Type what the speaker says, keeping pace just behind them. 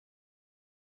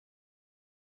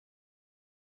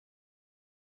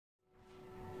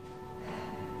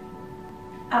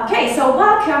Okay, so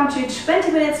welcome to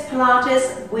 20 minutes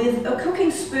Pilates with a cooking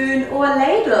spoon or a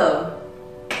ladle.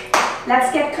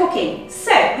 Let's get cooking.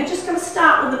 So we're just going to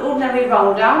start with an ordinary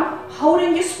roll down,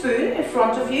 holding your spoon in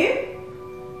front of you.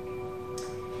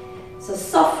 So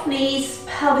soft knees,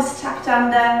 pelvis tucked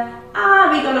under,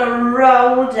 and we're going to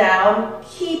roll down,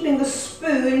 keeping the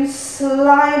spoon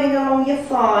sliding along your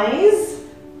thighs.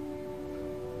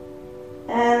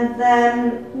 And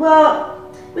then, well,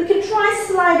 we can try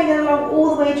sliding it along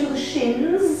all the way to the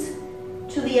shins,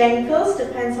 to the ankles,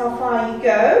 depends how far you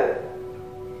go.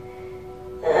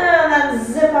 And then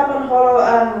zip up and hollow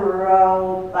and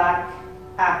roll back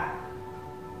up.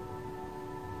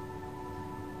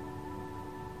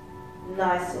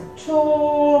 Nice and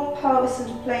tall, pelvis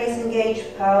into place,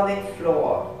 engage pelvic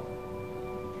floor.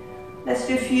 Let's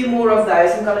do a few more of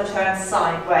those. I'm going to turn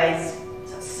sideways.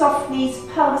 So soft knees,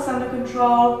 pelvis under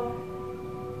control.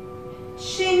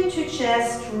 Chin to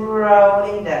chest,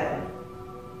 rolling down.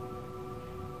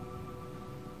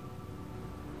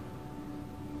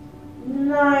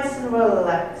 Nice and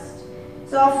relaxed.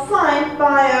 So I'll find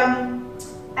by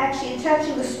actually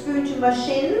attaching the spoon to my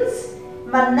shins,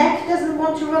 my neck doesn't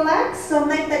want to relax, so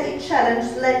make that your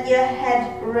challenge, let your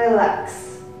head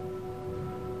relax.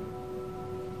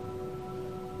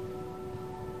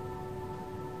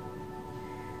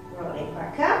 Rolling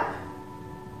back up.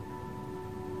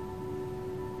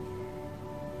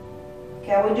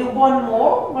 Okay, we'll do one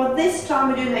more. Well, this time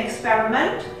we're doing an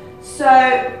experiment. So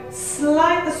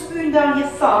slide the spoon down your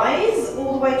thighs,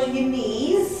 all the way to your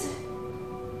knees.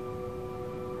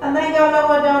 And then go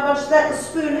lower down, but let the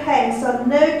spoon hang, so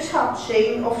no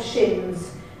touching of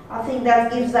shins. I think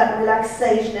that gives that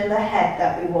relaxation in the head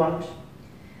that we want.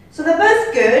 So they're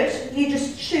both good, you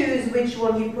just choose which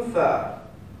one you prefer.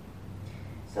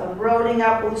 So I'm rolling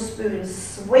up with the spoon,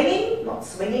 swinging, not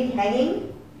swinging, hanging.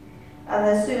 And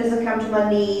as soon as I come to my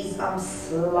knees, I'm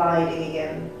sliding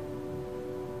again.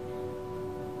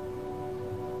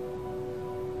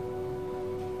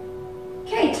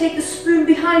 Okay, take the spoon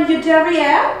behind your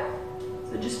derriere.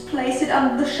 So just place it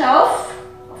under the shelf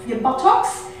of your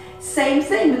buttocks. Same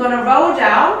thing, we're going to roll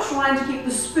down, trying to keep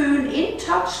the spoon in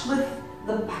touch with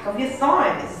the back of your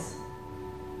thighs.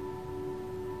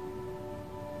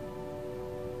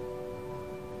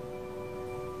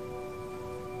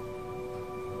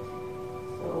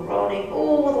 Rolling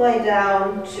all the way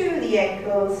down to the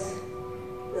ankles,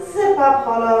 zip up,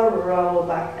 hollow, roll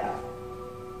back up.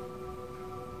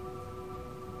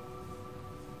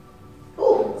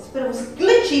 Oh, it's a bit of a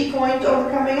glitchy point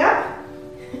on coming up.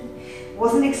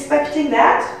 Wasn't expecting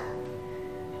that.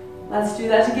 Let's do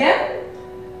that again.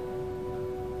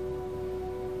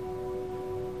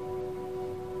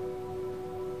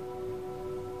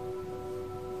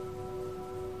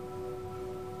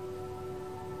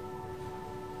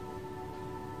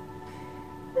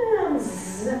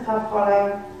 Zip up,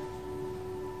 hollow.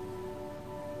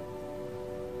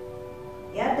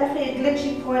 Yeah, definitely a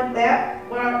glitchy point there.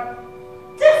 Well,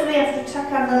 definitely have to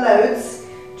tuck under loads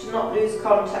to not lose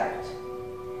contact.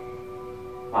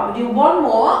 I'll do one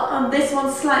more, and this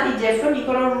one's slightly different. You've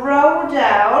got to roll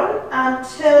down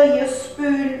until your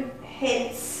spoon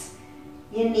hits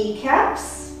your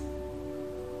kneecaps.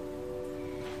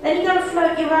 Then you're going to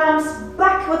float your arms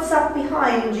backwards up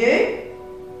behind you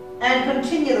and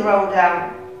continue the roll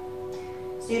down.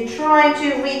 So you're trying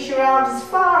to reach your arms as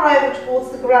far over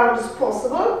towards the ground as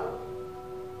possible.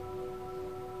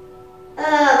 And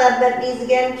then bend knees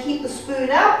again, keep the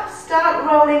spoon up, start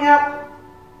rolling up.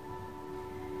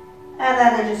 And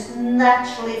then it just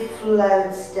naturally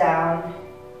floats down.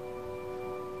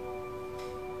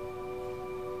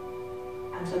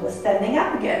 Until we're standing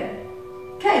up again.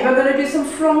 Okay, we're going to do some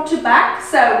front to back.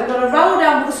 So we're going to roll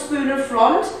down with the spoon in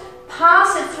front,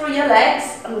 pass it through your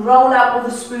legs and roll out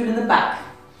with the spoon in the back.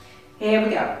 Here we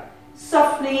go.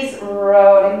 Soft knees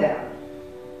rolling down.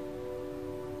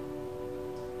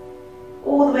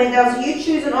 All the way down, so you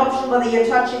choose an option whether you're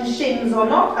touching shins or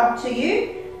not, up to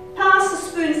you. Pass the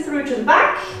spoon through to the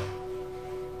back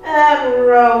and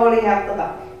rolling up the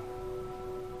back.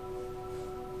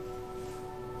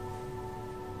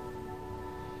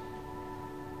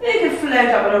 You can float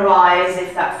up and rise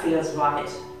if that feels right.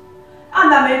 And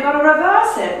then we've got to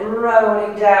reverse it,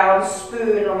 rolling down,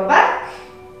 spoon on the back.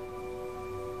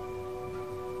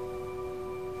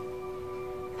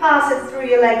 Pass it through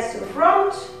your legs to the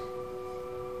front.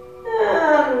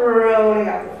 And rolling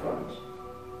up the front.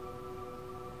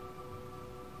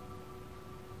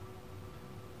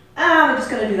 And we're just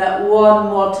going to do that one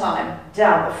more time.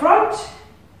 Down the front.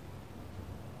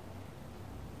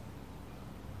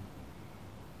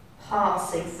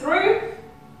 Passing through.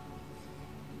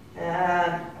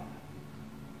 And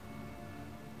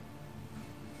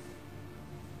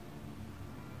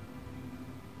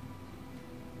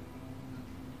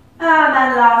And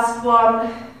then last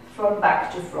one, from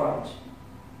back to front.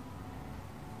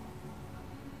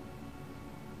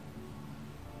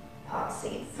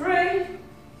 Passing it through,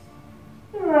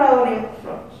 rolling up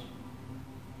front.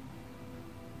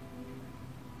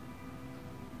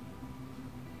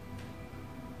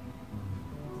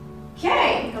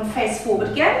 Okay, you're going to face forward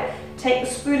again. Take the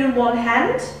spoon in one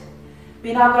hand.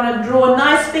 We're now going to draw a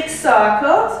nice big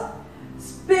circle,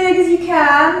 as big as you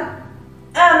can,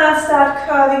 and then start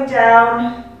curving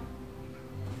down.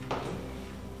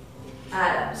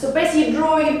 And up. So basically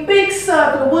drawing a big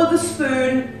circle with the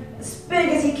spoon, as big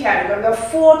as you can. You're going to go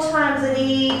 4 times in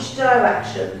each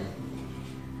direction.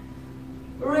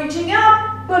 Reaching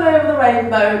up and over the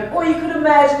rainbow. Or you could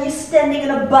imagine you're standing in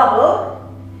a bubble,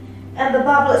 and the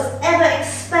bubble is ever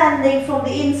expanding from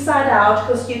the inside out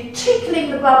because you're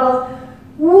tickling the bubble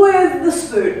with the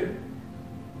spoon.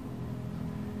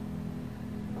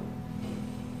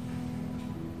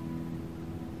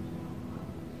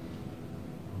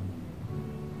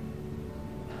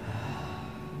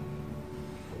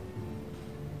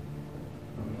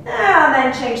 And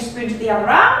then change the spoon to the other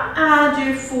arm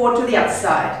and do 4 to the other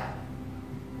side.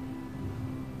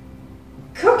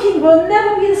 Cooking will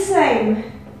never be the same.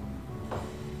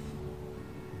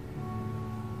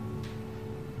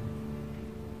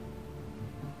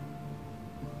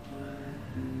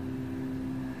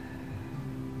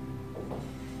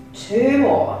 Two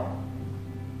more.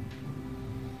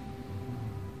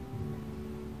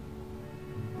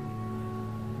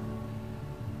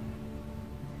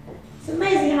 It's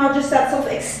amazing how just that sort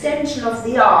of extension of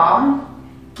the arm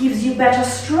gives you better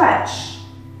stretch.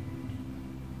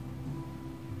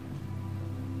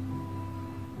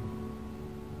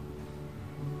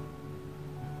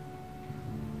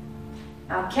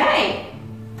 Okay.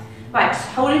 Right,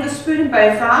 holding the spoon in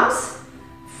both arms.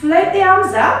 Float the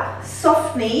arms up,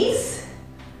 soft knees.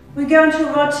 We're going to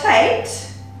rotate.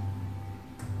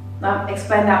 I'll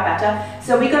explain that better.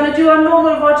 So we're going to do our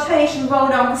normal rotation, roll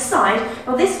down the side.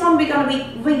 But this one we're going to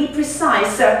be really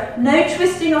precise. So no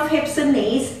twisting of hips and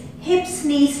knees. Hips,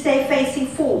 knees stay facing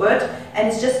forward. And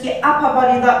it's just your upper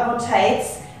body that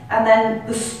rotates. And then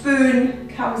the spoon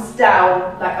comes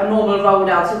down like a normal roll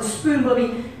down. So the spoon will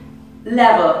be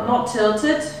level, not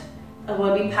tilted. It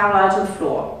will be parallel to the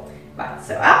floor. Right,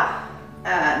 so up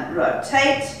and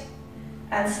rotate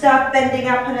and start bending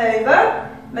up and over.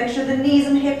 Make sure the knees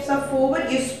and hips are forward.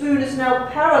 Your spoon is now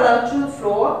parallel to the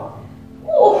floor.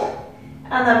 Ooh.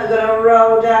 And then we're going to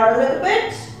roll down a little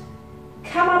bit.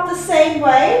 Come up the same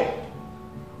way.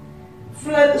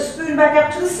 Float the spoon back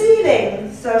up to the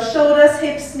ceiling. So shoulders,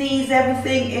 hips, knees,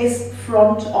 everything is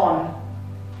front on.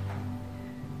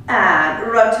 And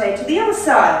rotate to the other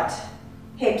side.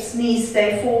 Hips, knees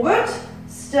stay forward.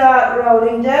 Start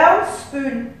rolling down,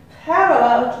 spoon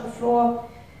parallel to the floor,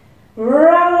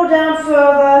 roll down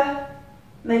further,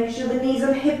 make sure the knees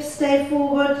and hips stay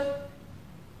forward,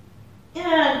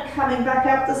 and coming back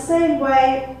up the same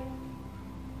way,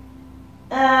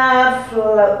 and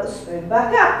float the spoon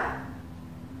back up.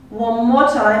 One more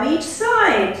time each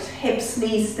side, hips,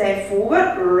 knees stay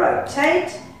forward,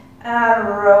 rotate, and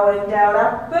rolling down,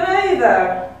 up and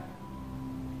over.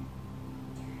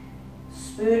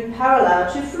 Spoon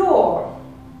parallel to floor.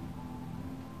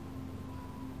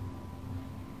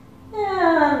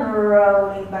 And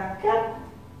rolling back up.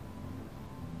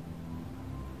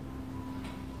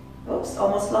 Oops,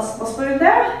 almost lost my spoon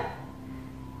there.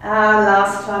 And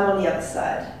last time on the other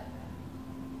side.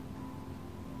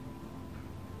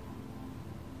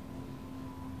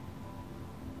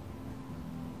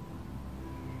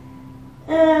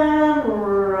 And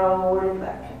rolling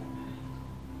back up.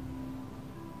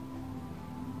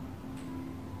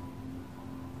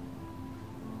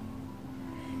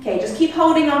 Okay, just keep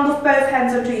holding on with both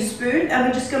hands onto your spoon, and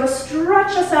we're just going to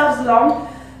stretch ourselves long,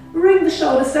 bring the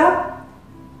shoulders up,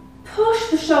 push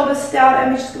the shoulders down,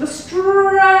 and we're just going to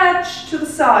stretch to the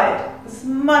side as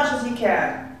much as you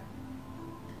can.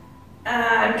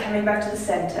 And coming back to the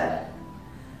center.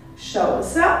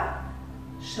 Shoulders up,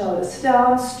 shoulders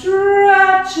down,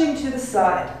 stretching to the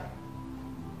side.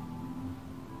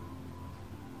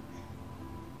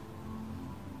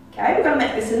 Okay, we're going to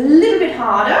make this a little bit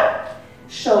harder.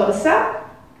 Shoulders up,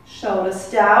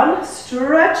 shoulders down,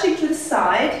 stretching to the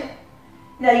side.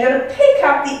 Now you're going to pick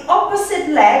up the opposite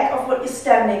leg of what you're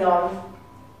standing on.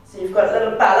 So you've got a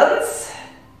little balance.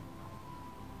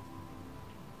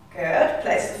 Good.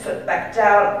 Place the foot back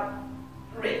down.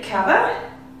 Recover.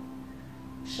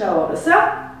 Shoulders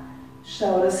up,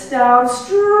 shoulders down,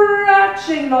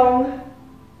 stretching long.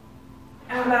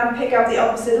 And then pick up the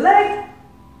opposite leg.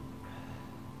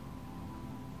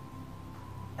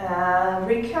 And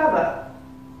recover.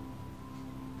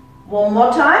 One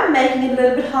more time, making it a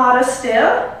little bit harder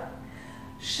still.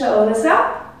 Shoulders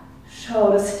up,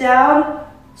 shoulders down,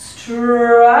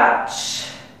 stretch,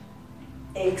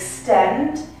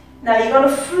 extend. Now you're going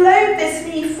to float this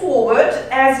knee forward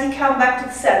as you come back to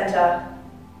the center.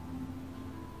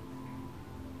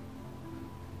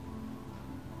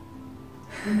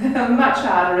 Much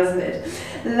harder, isn't it?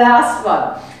 Last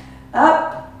one.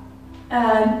 Up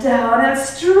and down and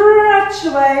stretch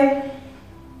away.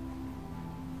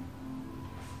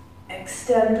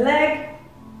 Extend leg.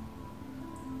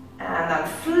 And then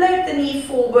float the knee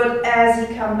forward as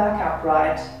you come back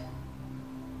upright.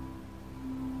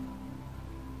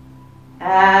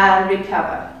 And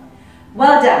recover.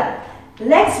 Well done.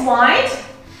 Legs wide.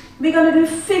 We're going to do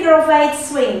figure of 8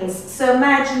 swings. So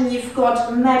imagine you've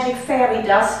got magic fairy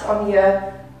dust on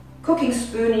your cooking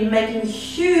spoon and you're making a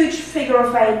huge figure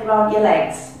of 8 around your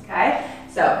legs. Okay?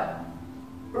 So,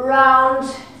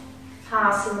 round,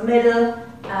 pass in the middle,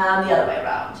 and the other way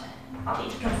around. I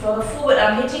need to come further forward.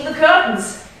 I'm hitting the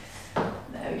curtains.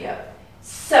 There we go.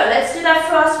 So, let's do that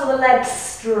first with the legs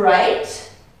straight.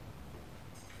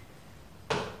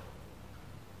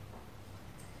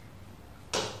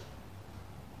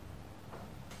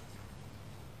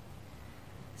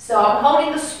 So I'm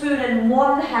holding the spoon in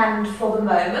one hand for the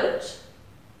moment.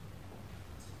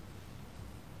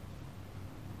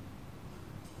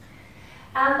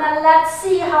 And then let's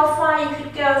see how far you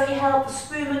could go if you held the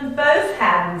spoon in both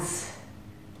hands.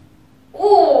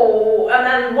 Oh, and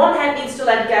then one hand needs to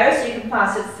let go so you can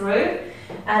pass it through.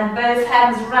 And both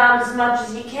hands round as much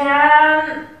as you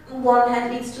can. One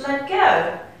hand needs to let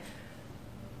go.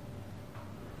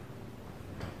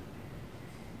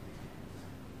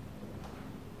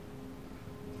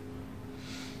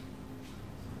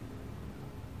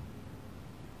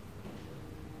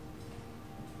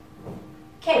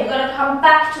 Okay, we're going to come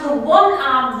back to the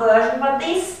one-arm version, but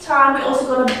this time we're also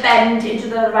going to bend into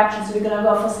the direction, so we're going to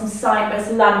go for some sideways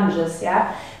lunges,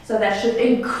 yeah? So that should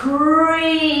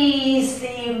increase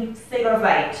the figure of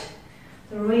 8.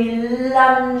 So really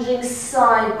lunging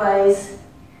sideways,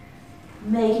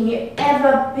 making it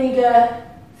ever bigger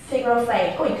figure of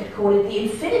 8. Or you could call it the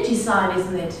infinity sign,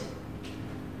 isn't it?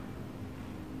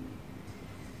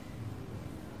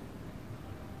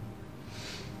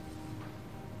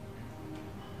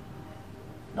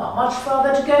 Not much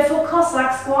further to go for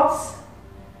Cossack squats.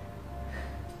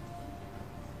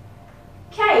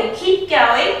 Okay, keep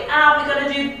going. We're going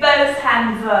to do both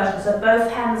hand versions. So both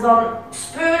hands on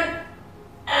spoon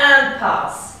and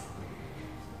pass.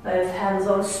 Both hands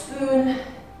on spoon,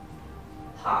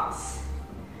 pass.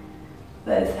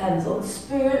 Both hands on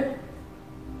spoon,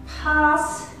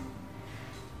 pass.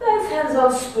 Both hands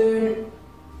on spoon,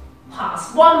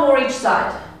 pass. One more each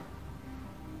side.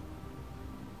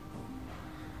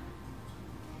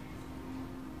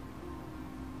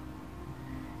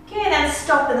 Okay, then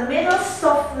stop in the middle,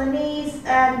 soften the knees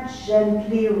and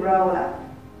gently roll up.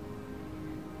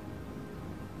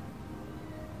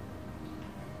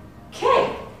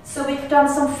 Okay, so we've done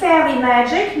some fairy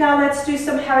magic. Now let's do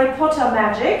some Harry Potter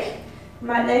magic. You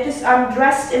might notice I'm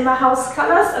dressed in my house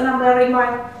colours and I'm wearing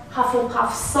my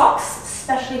Hufflepuff socks,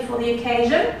 especially for the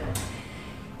occasion.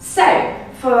 So,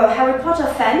 for Harry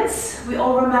Potter fans, we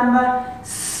all remember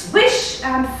swish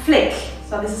and flick.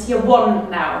 So this is your wand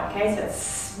now, okay? So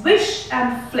it's swish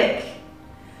and flick,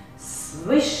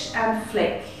 swish and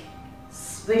flick,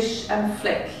 swish and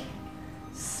flick,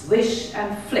 swish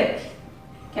and flick.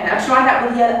 Okay, now try that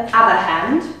with your other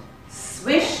hand.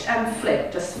 Swish and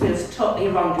flick. Just feels totally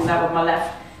wrong doing that with my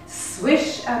left.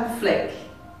 Swish and flick,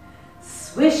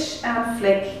 swish and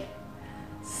flick,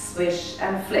 swish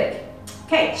and flick.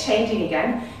 Okay, changing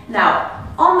again. Now,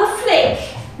 on the flick,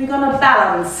 we're going to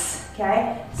balance,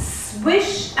 okay?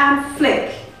 Swish and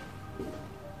flick.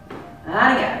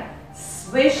 And again,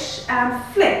 swish and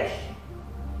flick,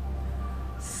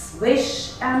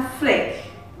 swish and flick,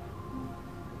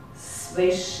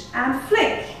 swish and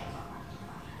flick.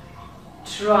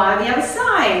 Try the other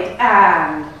side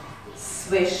and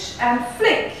swish and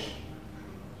flick,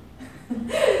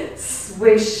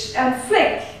 swish and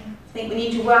flick. I think we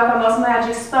need to work on those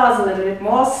magic spells a little bit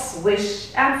more.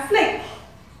 Swish and flick,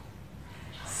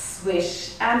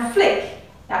 swish and flick.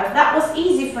 Now, if that was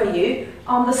easy for you,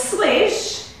 on the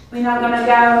swish, we're now going to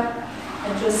go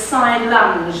into a side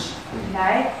lunge,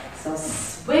 okay? So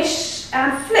swish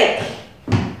and flick,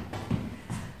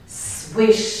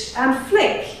 swish and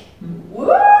flick,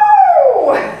 woo!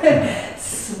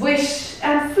 Swish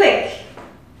and flick,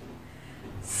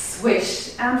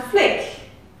 swish and flick.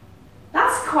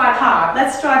 That's quite hard.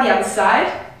 Let's try the other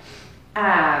side.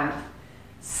 And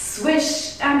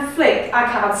swish and flick.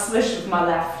 I can't swish with my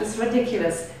left. It's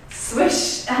ridiculous.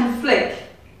 Swish and flick.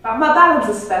 But my balance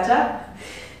is better.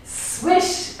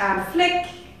 Swish and flick.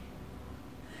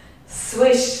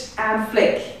 Swish and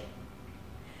flick.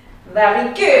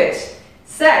 Very good.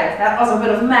 So that was a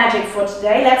bit of magic for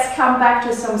today. Let's come back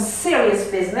to some serious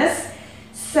business.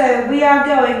 So we are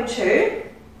going to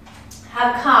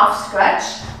have calf stretch.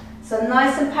 So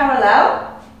nice and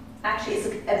parallel. Actually, it's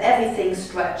an everything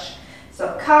stretch.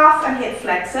 So calf and hip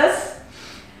flexors.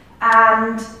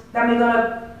 And then we're going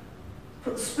to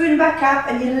put the spoon back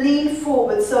up and you lean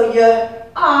forward. So your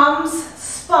arms,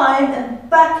 spine and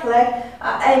back leg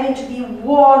are aiming to be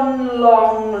one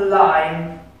long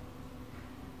line.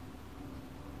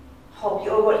 Hope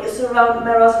you all got your surround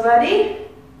mirrors ready.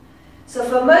 So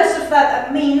for most of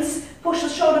that means push the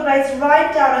shoulder blades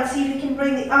right down and see if you can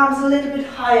bring the arms a little bit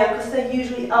higher because they're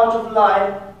usually out of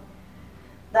line.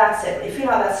 That's it. You feel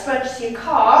how that stretches your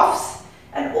calves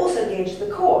and also engages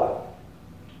the core.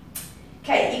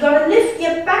 Okay, you're going to lift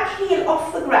your back heel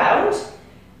off the ground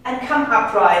and come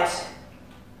upright.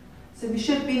 So we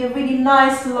should be in a really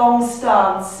nice long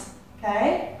stance.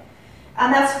 Okay?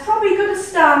 And that's probably a good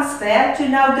stance there to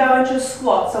now go into a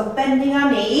squat. So bending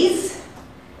our knees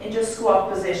into a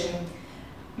squat position.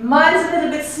 Mine's a little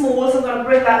bit small, so I'm going to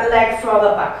bring that leg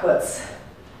further backwards.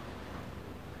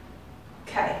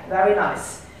 Okay, very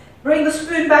nice. Bring the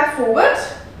spoon back forward.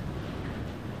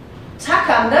 Tuck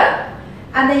under.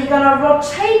 And then you're going to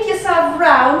rotate yourself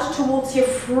round towards your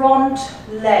front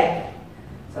leg.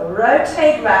 So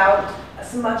rotate round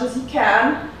as much as you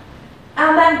can.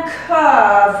 And then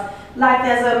curve. Like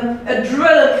there's a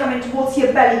drill coming towards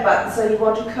your belly button, so you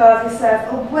want to curve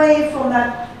yourself away from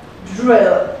that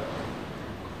drill.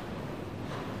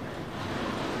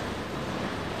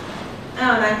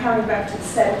 And then coming back to the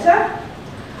center.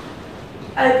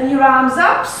 Open your arms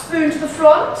up, spoon to the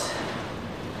front.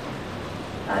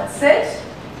 That's it.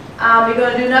 And we're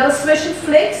going to do another swish and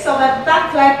flick, so that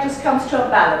back leg just comes to a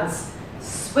balance.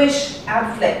 Swish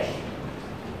and flick.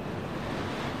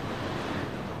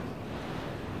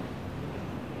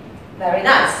 Very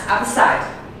nice, other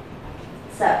side.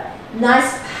 So,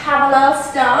 nice parallel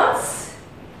stance.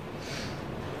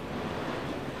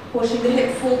 Pushing the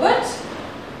hip forward.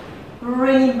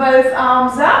 Bringing both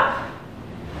arms up.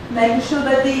 Making sure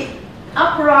that the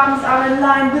upper arms are in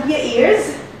line with your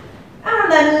ears.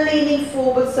 And then leaning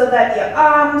forward so that your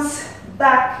arms,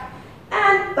 back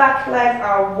and back leg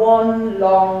are one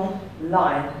long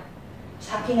line.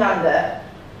 Tucking under.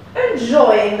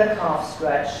 Enjoying the calf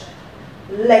stretch.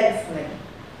 Lengthening.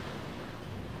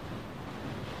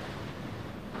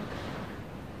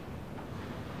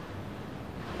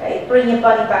 Okay, bring your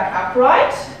body back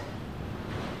upright.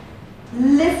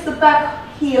 Lift the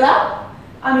back heel up,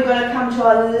 and we're going to come to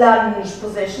our lunge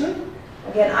position.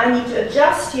 Again, I need to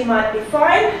adjust, you might be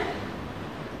fine.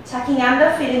 Tucking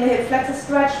under, feeling the hip flexor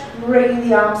stretch, bringing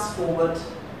the arms forward.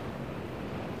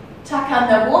 Tuck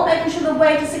under more, making sure the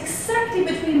weight is exactly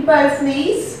between both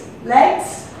knees,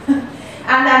 legs.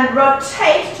 And then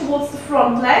rotate towards the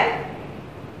front leg.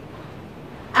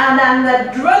 And then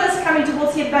the drill is coming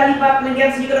towards your belly button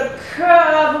again, so you've got to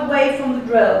curve away from the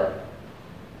drill.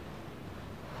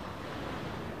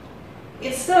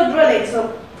 It's still drilling,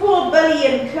 so pull belly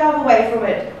in, curve away from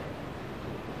it.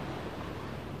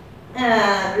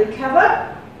 And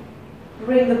recover.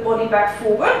 Bring the body back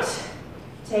forward.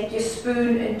 Take your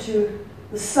spoon into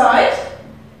the side.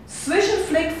 Swish and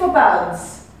flick for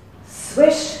balance.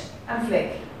 Swish and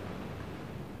flick.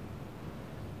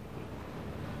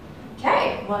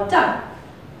 Okay, well done.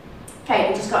 Okay,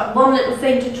 we've just got one little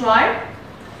thing to try.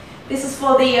 This is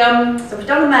for the, so we've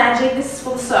done the magic, this is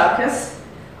for the circus.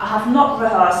 I have not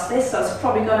rehearsed this, so it's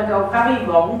probably going to go very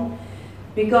wrong.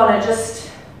 We're going to just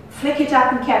flick it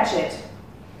up and catch it.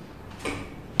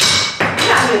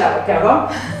 I knew that would go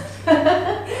wrong.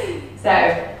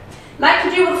 So, like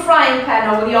you do with a frying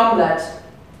pan or with the omelette.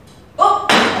 Oh!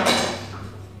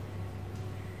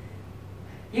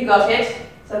 You got it.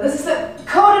 So this is the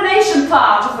coordination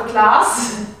part of the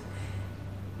class.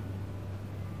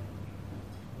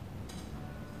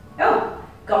 Oh,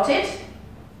 got it.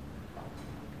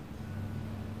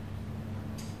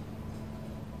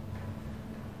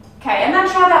 Okay, and then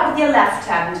try that with your left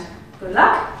hand. Good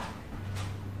luck.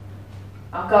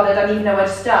 I've got it, I don't even know where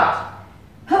to start.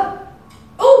 Oh,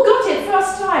 got it,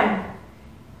 first time.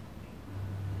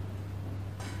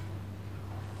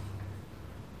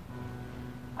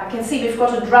 I can see we've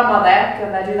got a drummer there,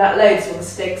 and they do that loads with the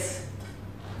sticks.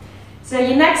 So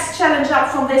your next challenge up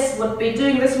from this would be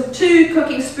doing this with 2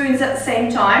 cooking spoons at the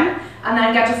same time, and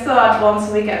then get a third one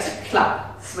so we get a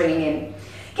clap swinging in.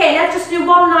 Okay, let's just do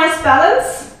one nice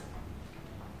balance.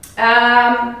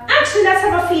 Actually, actually let's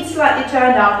have our feet slightly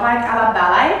turned out like a la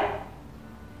ballet.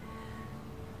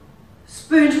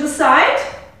 Spoon to the side,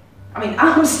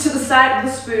 arms to the side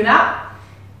with the spoon up.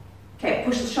 Okay,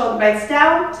 push the shoulder blades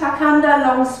down, tuck under,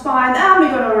 long spine, and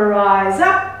we're going to rise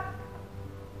up.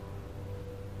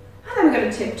 And then we're going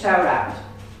to tiptoe around.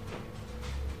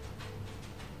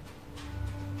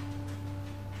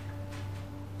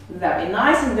 Very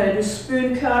nice, I'm going to do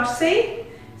spoon curtsy.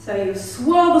 So you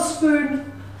swirl the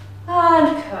spoon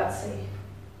and curtsy.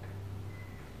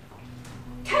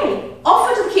 Okay,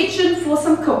 off to the kitchen for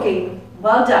some cooking.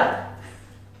 Well done.